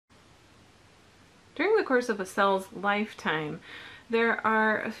course of a cell's lifetime, there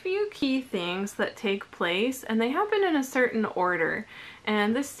are a few key things that take place, and they happen in a certain order.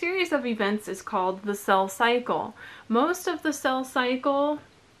 And this series of events is called the cell cycle. Most of the cell cycle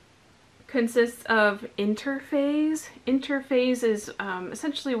consists of interphase. Interphase is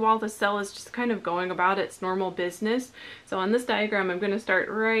essentially while the cell is just kind of going about its normal business. So on this diagram, I'm going to start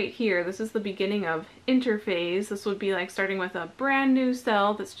right here. This is the beginning of interphase. This would be like starting with a brand new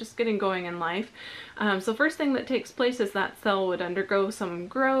cell that's just getting going in life. So first thing that takes place is that cell would undergo some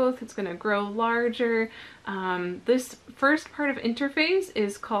growth. It's going to grow larger. This first part of interphase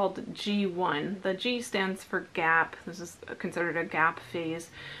is called G1. The G stands for gap. This is considered a gap phase.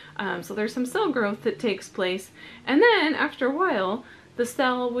 So there's some cell growth that takes place, and then after a while the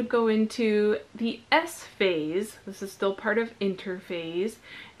cell would go into the S phase. This is still part of interphase,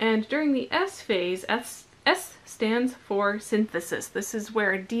 and during the S phase, S stands for synthesis. This is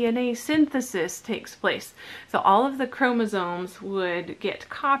where DNA synthesis takes place. So all of the chromosomes would get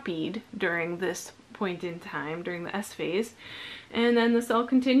copied during this point in time, during the S phase, and then the cell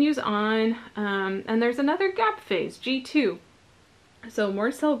continues on, and there's another gap phase, G2. So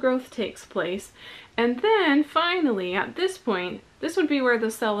more cell growth takes place, and then finally at this point, this would be where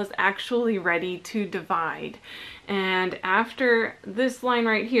the cell is actually ready to divide. And after this line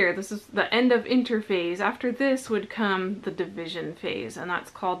right here, this is the end of interphase. After this would come the division phase, and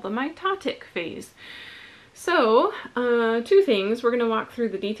that's called the mitotic phase. So two things, we're going to walk through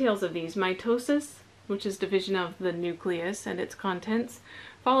the details of these. Mitosis, which is division of the nucleus and its contents,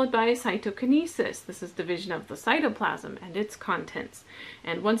 followed by cytokinesis. This is division of the cytoplasm and its contents.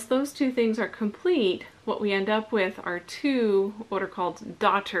 And once those two things are complete, what we end up with are two what are called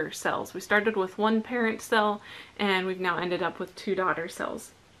daughter cells. We started with one parent cell, and we've now ended up with two daughter cells.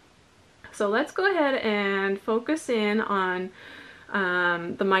 So let's go ahead and focus in on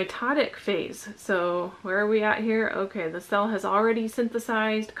the mitotic phase. So where are we at here? Okay, the cell has already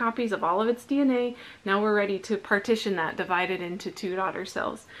synthesized copies of all of its DNA. Now we're ready to partition that, divide it into two daughter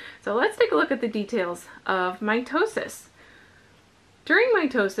cells. So let's take a look at the details of mitosis. During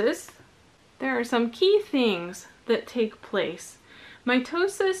mitosis, there are some key things that take place.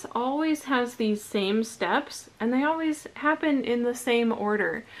 Mitosis always has these same steps, and they always happen in the same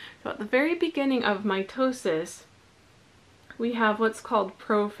order. So at the very beginning of mitosis, we have what's called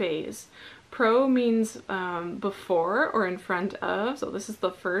prophase. Pro means before or in front of, so this is the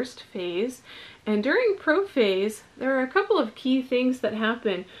first phase. And during prophase, there are a couple of key things that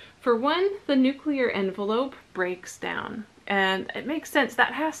happen. For one, the nuclear envelope breaks down. And it makes sense,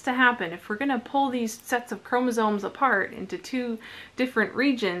 that has to happen. If we're going to pull these sets of chromosomes apart into two different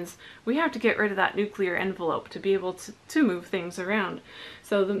regions, we have to get rid of that nuclear envelope to be able to move things around.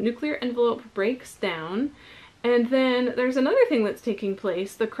 So the nuclear envelope breaks down. And then there's another thing that's taking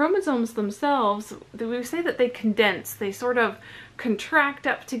place. The chromosomes themselves, we say that they condense. They sort of contract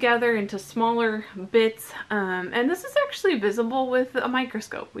up together into smaller bits. And this is actually visible with a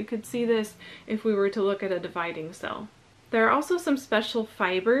microscope. We could see this if we were to look at a dividing cell. There are also some special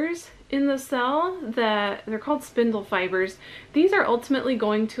fibers in the cell that they're called spindle fibers. These are ultimately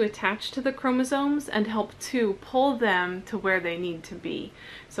going to attach to the chromosomes and help to pull them to where they need to be.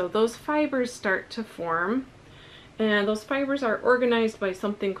 So those fibers start to form. And those fibers are organized by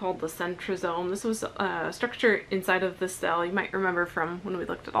something called the centrosome. This was a structure inside of the cell you might remember from when we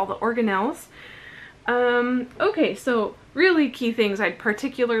looked at all the organelles. Okay, so really key things I'd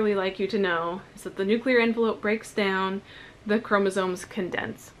particularly like you to know is that the nuclear envelope breaks down, the chromosomes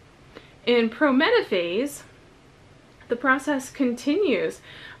condense. In prometaphase, the process continues.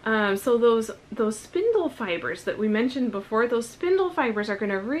 So those spindle fibers that we mentioned before, those spindle fibers are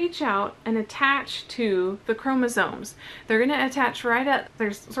going to reach out and attach to the chromosomes. They're going to attach right at,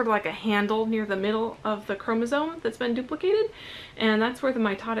 there's sort of like a handle near the middle of the chromosome that's been duplicated, and that's where the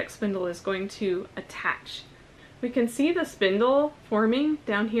mitotic spindle is going to attach. We can see the spindle forming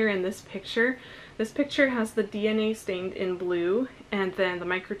down here in this picture. This picture has the DNA stained in blue, and then the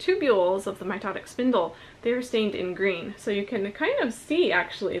microtubules of the mitotic spindle, they're stained in green. So you can kind of see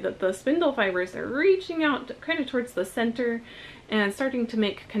actually that the spindle fibers are reaching out kind of towards the center and starting to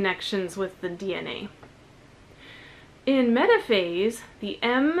make connections with the DNA. In metaphase, the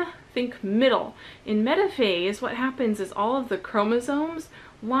M, think middle. In metaphase, what happens is all of the chromosomes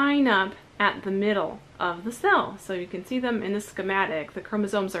line up at the middle of the cell. So you can see them in the schematic. The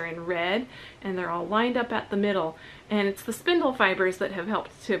chromosomes are in red and they're all lined up at the middle, and it's the spindle fibers that have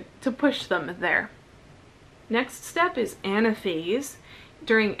helped to push them there. Next step is anaphase.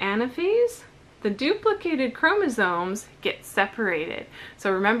 During anaphase, the duplicated chromosomes get separated.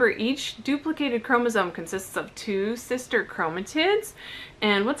 So remember, each duplicated chromosome consists of 2 sister chromatids,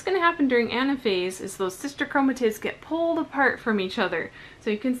 and what's going to happen during anaphase is those sister chromatids get pulled apart from each other.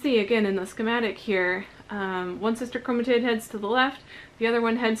 So you can see again in the schematic here, one sister chromatid heads to the left, the other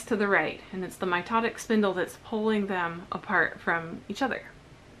one heads to the right, and it's the mitotic spindle that's pulling them apart from each other.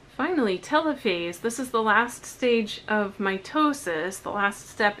 Finally, telophase. This is the last stage of mitosis, the last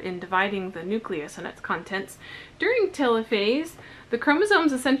step in dividing the nucleus and its contents. During telophase, the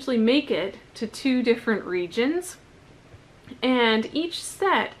chromosomes essentially make it to 2 different regions, and each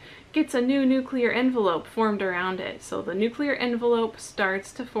set gets a new nuclear envelope formed around it. So the nuclear envelope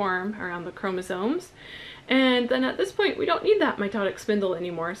starts to form around the chromosomes, and then at this point we don't need that mitotic spindle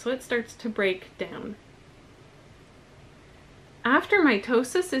anymore, so it starts to break down. After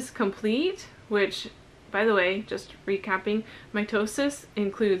mitosis is complete, which, by the way, just recapping, mitosis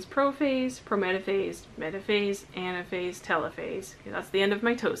includes prophase, prometaphase, metaphase, anaphase, telophase. Okay, that's the end of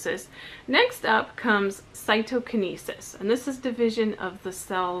mitosis. Next up comes cytokinesis, and this is division of the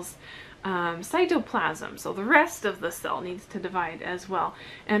cell's cytoplasm. So the rest of the cell needs to divide as well.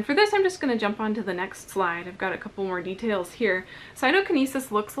 And for this, I'm just going to jump on to the next slide. I've got a couple more details here.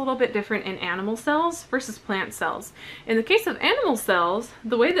 Cytokinesis looks a little bit different in animal cells versus plant cells. In the case of animal cells,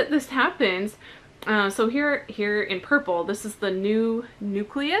 the way that this happens, so here in purple, this is the new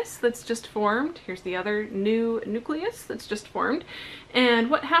nucleus that's just formed. Here's the other new nucleus that's just formed.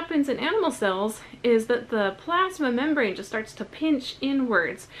 And what happens in animal cells is that the plasma membrane just starts to pinch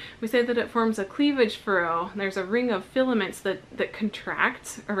inwards. We say that it forms a cleavage furrow. There's a ring of filaments that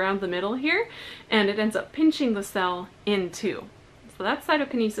contracts around the middle here, and it ends up pinching the cell in two. So that's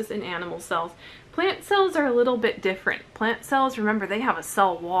cytokinesis in animal cells. Plant cells are a little bit different. Plant cells, remember, they have a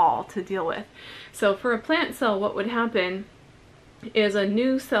cell wall to deal with. So for a plant cell, what would happen is a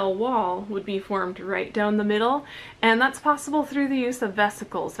new cell wall would be formed right down the middle, and that's possible through the use of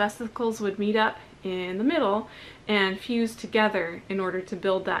vesicles. Vesicles would meet up in the middle and fuse together in order to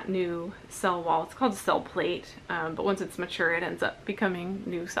build that new cell wall. It's called a cell plate, but once it's mature, it ends up becoming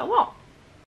new cell wall.